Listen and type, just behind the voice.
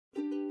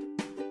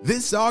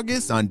This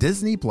August on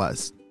Disney+.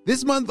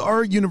 This month,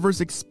 our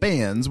universe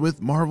expands with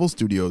Marvel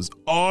Studios'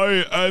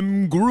 I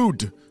Am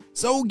Groot.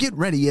 So get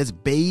ready as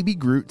Baby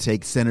Groot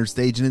takes center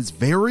stage in his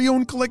very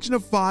own collection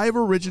of 5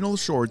 original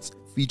shorts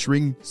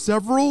featuring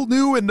several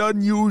new and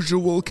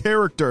unusual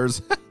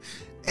characters.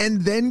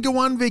 And then go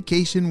on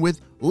vacation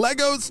with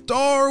Lego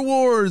Star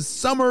Wars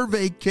Summer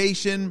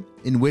Vacation,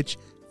 in which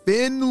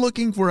Finn,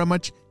 looking for a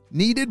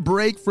much-needed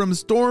break from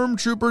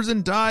stormtroopers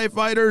and TIE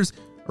fighters,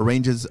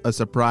 arranges a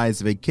surprise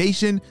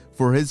vacation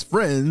for his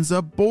friends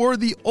aboard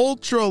the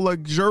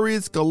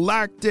ultra-luxurious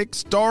galactic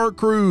Star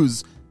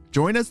Cruise.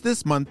 Join us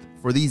this month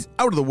for these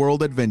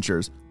out-of-the-world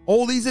adventures.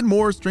 All these and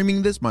more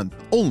streaming this month,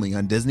 only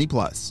on Disney+.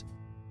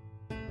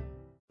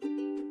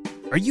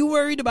 Are you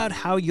worried about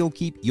how you'll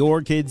keep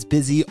your kids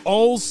busy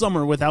all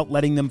summer without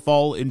letting them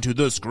fall into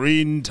the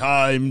screen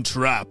time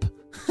trap?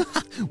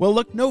 Well,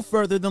 look no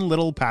further than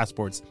Little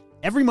Passports.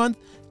 Every month,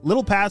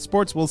 Little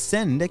Passports will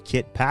send a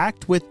kit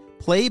packed with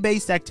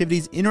play-based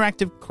activities,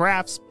 interactive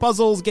crafts,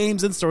 puzzles,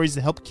 games, and stories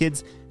to help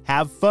kids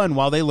have fun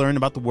while they learn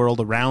about the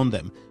world around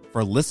them.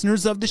 For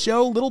listeners of the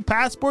show, Little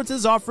Passports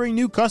is offering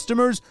new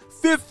customers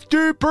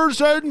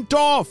 50%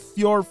 off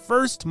your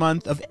first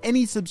month of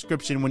any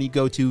subscription when you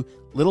go to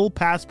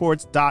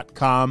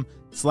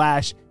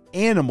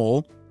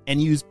littlepassports.com/animal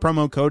and use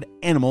promo code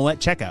ANIMAL at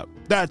checkout.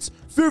 That's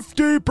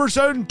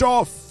 50%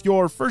 off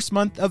your first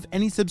month of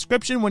any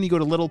subscription when you go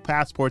to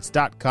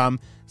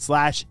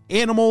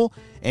littlepassports.com/animal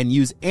and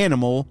use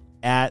ANIMAL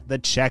at the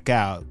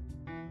checkout.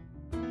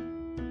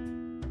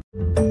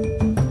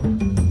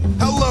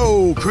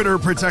 Hello, Critter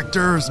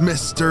Protectors.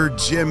 Mr.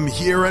 Jim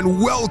here, and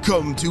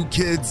welcome to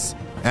Kids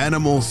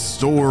Animal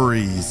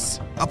Stories,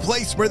 a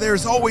place where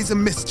there's always a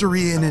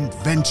mystery and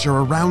adventure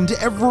around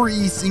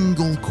every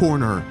single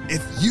corner.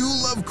 If you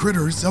love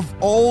critters of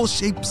all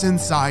shapes and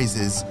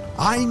sizes,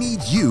 I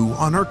need you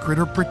on our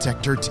Critter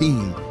Protector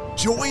team.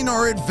 Join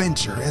our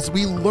adventure as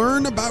we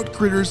learn about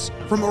critters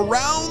from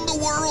around the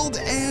world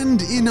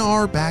and in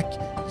our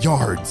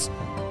backyards.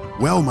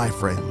 Well, my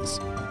friends,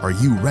 are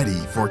you ready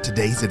for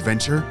today's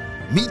adventure?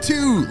 Me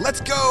too!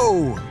 Let's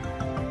go!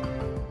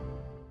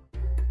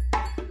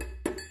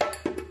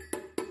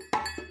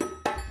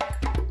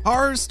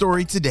 Our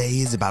story today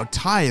is about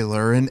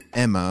Tyler and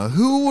Emma,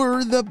 who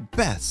were the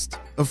best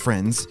of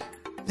friends.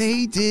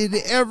 They did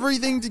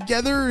everything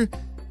together.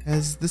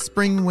 As the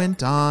spring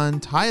went on,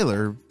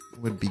 Tyler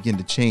would begin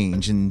to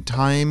change, and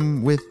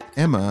time with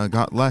Emma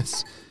got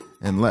less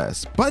and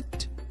less.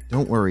 But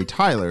don't worry,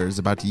 Tyler is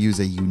about to use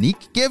a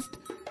unique gift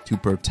to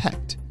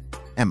protect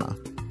Emma.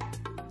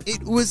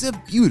 It was a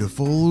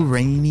beautiful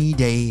rainy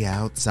day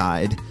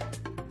outside.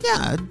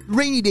 Yeah,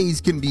 rainy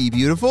days can be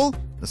beautiful,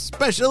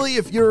 especially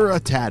if you're a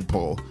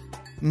tadpole.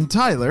 And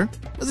Tyler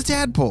was a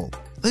tadpole,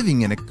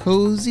 living in a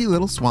cozy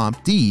little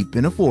swamp deep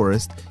in a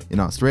forest in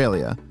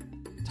Australia.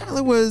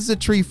 Tyler was a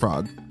tree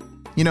frog.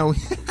 You know,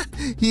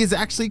 he is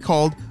actually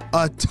called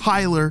a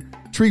Tyler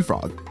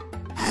Treefrog.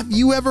 Have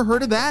you ever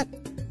heard of that?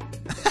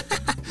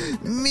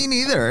 Me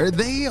neither.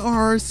 They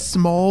are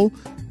small,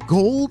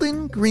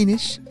 golden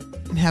greenish,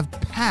 and have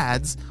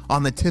pads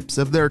on the tips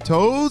of their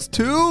toes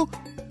too.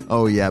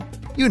 Oh, yep,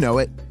 you know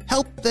it.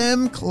 Help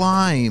them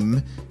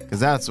climb, because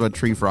that's what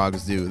tree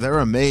frogs do. They're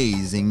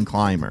amazing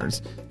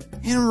climbers.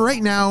 And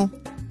right now,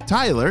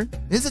 Tyler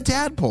is a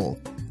tadpole.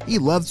 He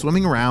loves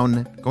swimming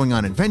around, going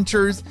on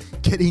adventures,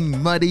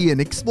 getting muddy, and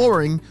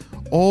exploring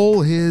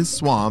all his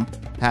swamp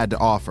had to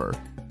offer.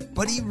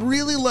 But he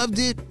really loved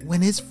it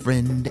when his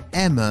friend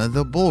Emma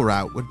the bull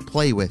rout would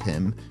play with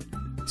him.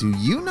 Do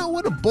you know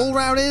what a bull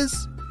rout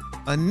is?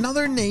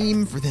 Another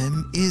name for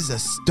them is a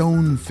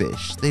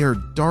stonefish. They are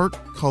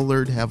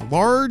dark-colored, have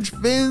large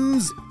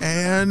fins,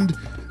 and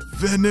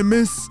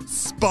venomous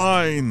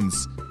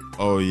spines.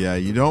 Oh yeah,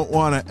 you don't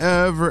want to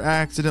ever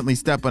accidentally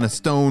step on a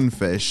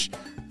stonefish.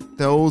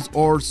 Those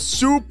are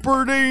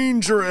super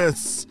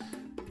dangerous.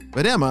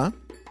 But Emma,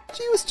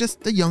 she was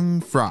just a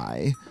young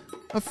fry.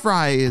 A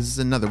fry is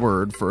another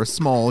word for a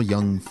small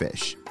young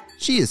fish.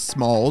 She is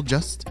small,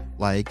 just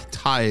like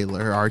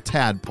Tyler, our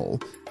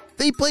tadpole.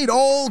 They played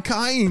all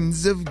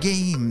kinds of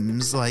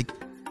games like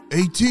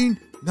 18,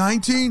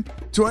 19,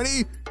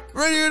 20,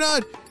 ready or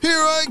not, here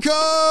I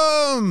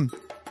come!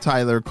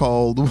 Tyler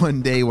called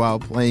one day while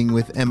playing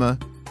with Emma.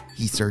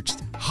 He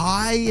searched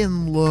high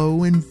and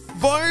low and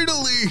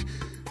finally,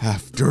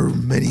 after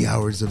many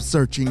hours of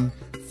searching,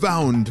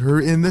 found her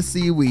in the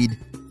seaweed.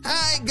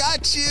 I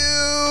got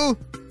you!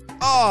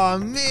 Aw,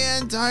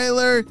 man,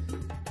 Tyler,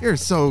 you're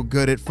so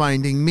good at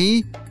finding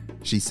me,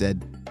 she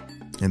said.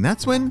 And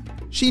that's when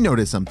she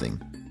noticed something.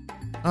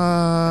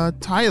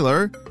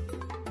 Tyler,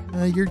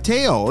 your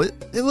tail,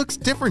 it looks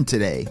different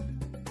today.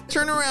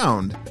 Turn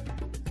around.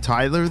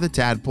 Tyler the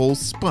tadpole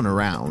spun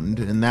around,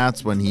 and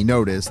that's when he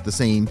noticed the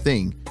same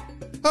thing.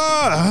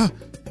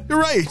 You're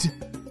right.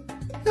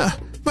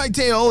 My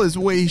tail is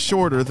way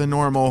shorter than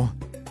normal.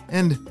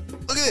 And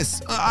look at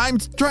this. I'm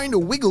trying to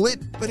wiggle it,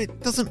 but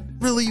it doesn't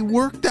really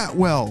work that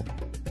well.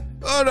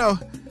 Oh no.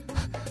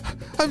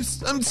 I'm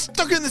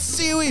stuck in the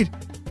seaweed.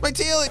 My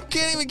tail, it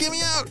can't even get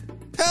me out.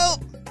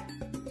 Help!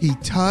 He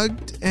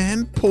tugged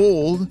and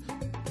pulled,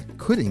 but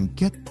couldn't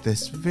get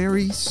this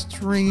very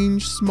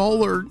strange,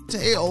 smaller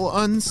tail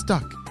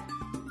unstuck.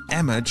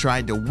 Emma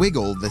tried to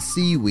wiggle the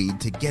seaweed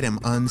to get him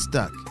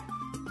unstuck.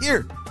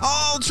 Here,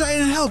 I'll try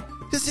and help.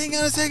 Just hang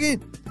on a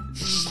second.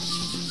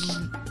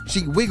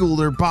 She wiggled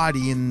her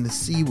body in the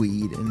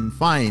seaweed, and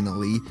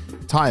finally,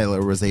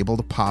 Tyler was able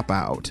to pop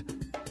out.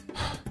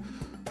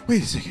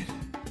 Wait a second.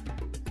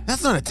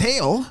 That's not a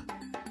tail.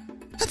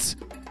 That's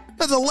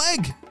a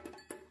leg.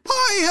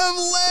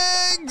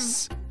 I have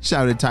legs,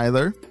 shouted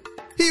Tyler.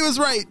 He was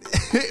right.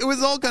 It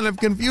was all kind of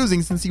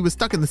confusing since he was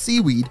stuck in the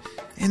seaweed,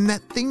 and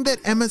that thing that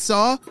Emma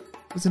saw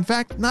was in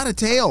fact not a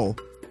tail.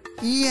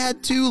 He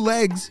had two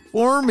legs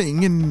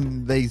forming,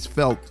 and they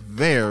felt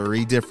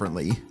very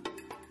differently.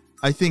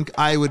 I think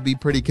I would be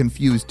pretty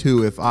confused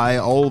too if I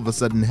all of a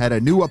sudden had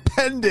a new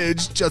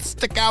appendage just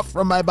stick out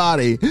from my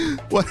body.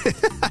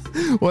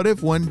 What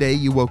if one day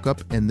you woke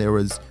up and there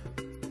was,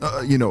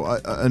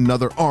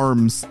 another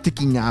arm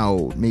sticking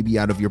out, maybe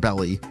out of your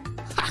belly?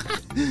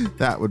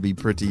 That would be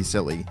pretty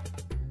silly.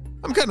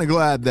 I'm kind of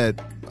glad that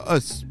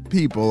us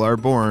people are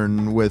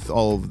born with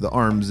all of the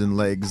arms and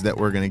legs that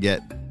we're going to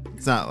get.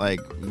 It's not like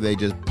they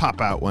just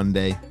pop out one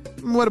day.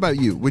 What about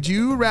you? Would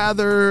you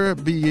rather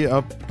be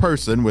a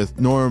person with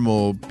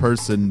normal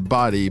person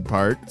body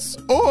parts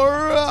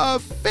or a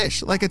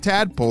fish like a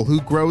tadpole who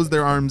grows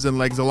their arms and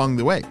legs along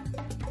the way?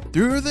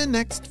 Through the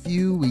next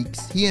few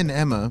weeks, he and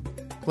Emma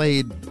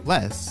played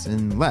less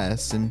and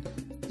less, and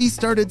he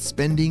started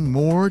spending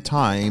more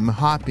time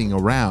hopping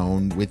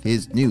around with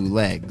his new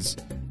legs.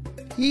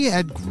 He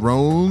had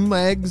grown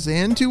legs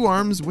and two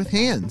arms with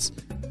hands,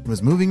 and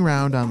was moving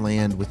around on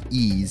land with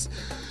ease,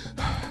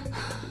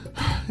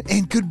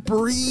 and could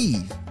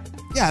breathe.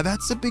 Yeah,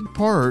 that's a big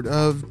part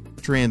of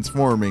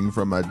transforming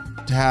from a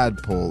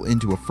tadpole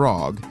into a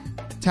frog.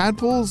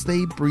 Tadpoles,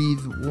 they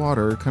breathe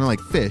water, kind of like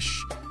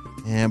fish.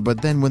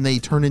 But then when they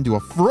turn into a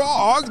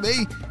frog,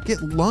 they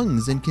get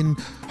lungs and can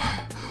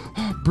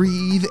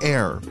breathe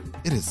air.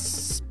 It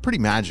is pretty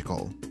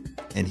magical.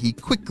 And he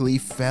quickly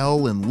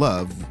fell in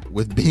love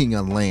with being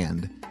on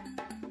land.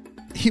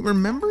 He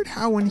remembered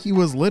how when he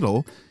was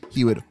little,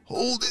 he would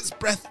hold his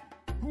breath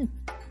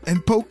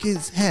and poke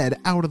his head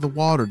out of the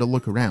water to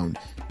look around.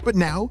 But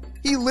now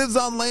he lives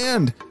on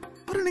land.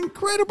 What an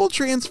incredible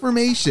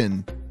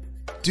transformation.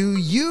 Do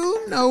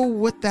you know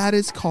what that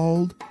is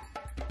called?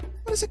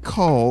 What is it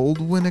called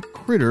when a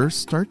critter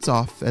starts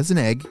off as an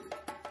egg,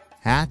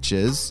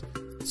 hatches,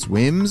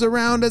 swims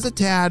around as a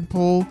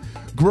tadpole,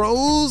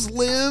 grows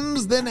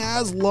limbs, then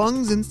has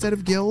lungs instead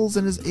of gills,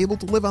 and is able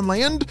to live on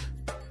land?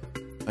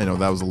 I know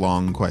that was a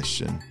long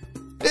question.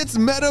 It's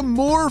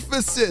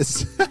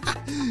metamorphosis.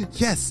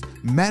 Yes,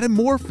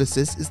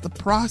 metamorphosis is the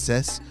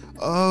process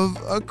of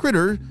a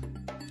critter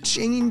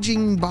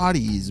changing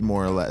bodies,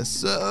 more or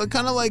less.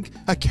 Kind of like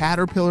a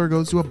caterpillar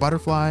goes to a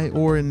butterfly,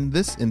 or in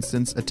this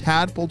instance, a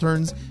tadpole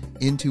turns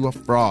into a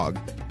frog.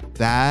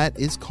 That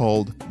is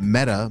called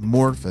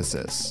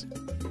metamorphosis.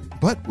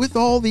 But with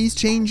all these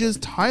changes,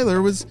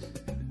 Tyler was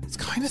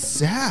kind of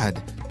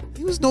sad.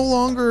 He was no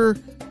longer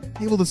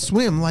able to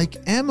swim like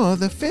Emma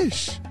the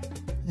fish,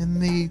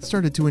 and they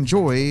started to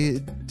enjoy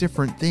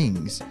different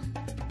things.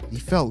 He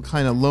felt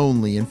kind of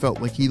lonely and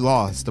felt like he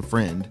lost a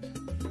friend.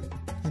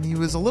 And he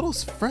was a little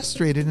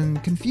frustrated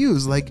and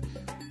confused, like,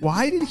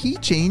 why did he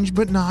change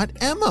but not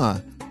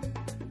Emma?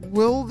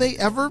 Will they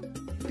ever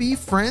be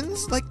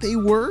friends like they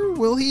were?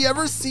 Will he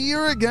ever see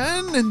her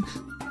again? And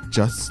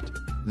just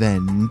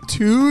then,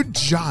 two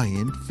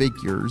giant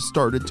figures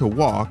started to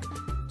walk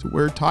to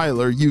where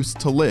Tyler used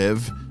to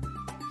live.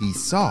 He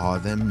saw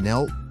them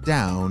knelt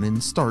down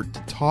and start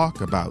to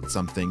talk about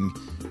something.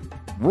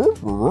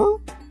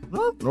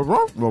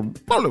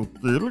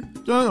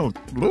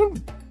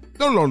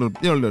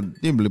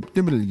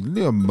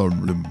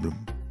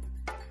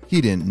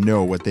 He didn't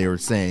know what they were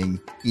saying.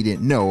 He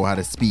didn't know how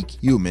to speak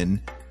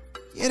human.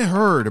 He had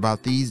heard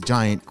about these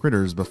giant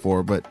critters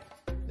before, but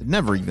had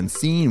never even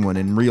seen one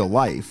in real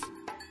life.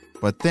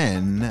 But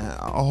then,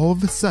 all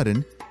of a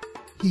sudden,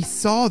 he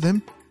saw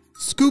them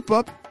scoop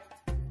up.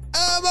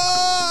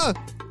 Emma!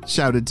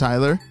 Shouted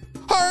Tyler.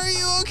 Are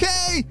you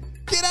okay?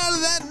 Get out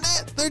of that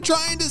net! They're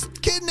trying to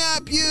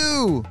kidnap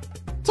you!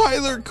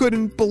 Tyler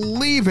couldn't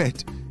believe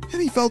it,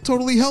 and he felt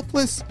totally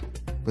helpless.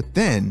 But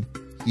then,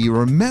 he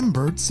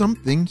remembered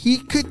something he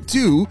could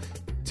do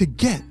to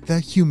get the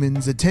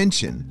humans'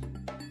 attention.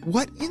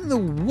 What in the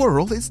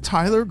world is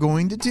Tyler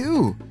going to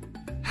do?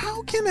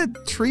 How can a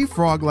tree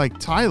frog like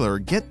Tyler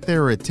get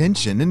their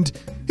attention, and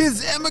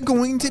is Emma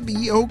going to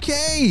be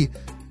okay?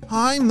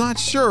 I'm not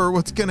sure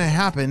what's going to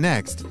happen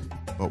next,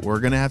 but we're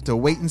going to have to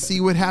wait and see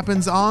what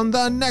happens on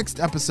the next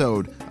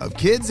episode of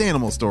Kids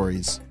Animal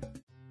Stories.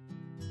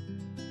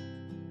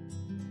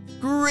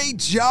 Great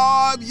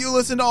job! You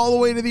listened all the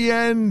way to the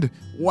end.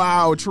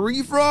 Wow,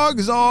 tree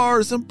frogs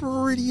are some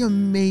pretty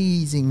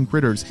amazing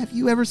critters. Have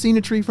you ever seen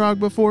a tree frog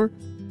before?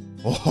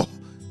 Oh,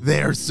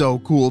 they're so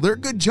cool. They're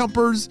good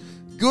jumpers,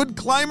 good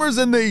climbers,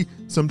 and they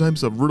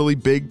sometimes have really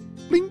big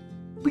blink,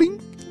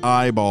 blink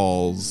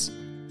eyeballs.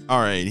 All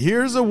right,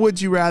 here's a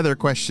would you rather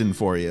question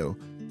for you.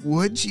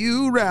 Would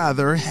you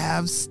rather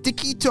have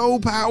sticky toe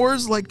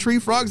powers like tree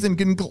frogs and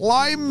can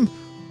climb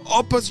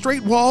up a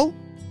straight wall,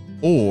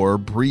 or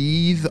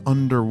breathe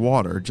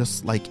underwater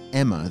just like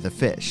Emma the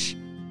fish?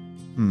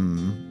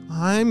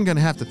 I'm going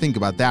to have to think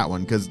about that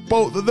one because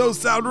both of those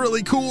sound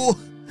really cool.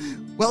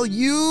 Well,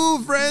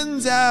 you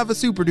friends have a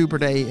super duper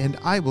day, and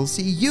I will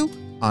see you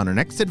on our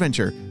next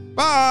adventure.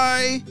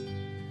 Bye!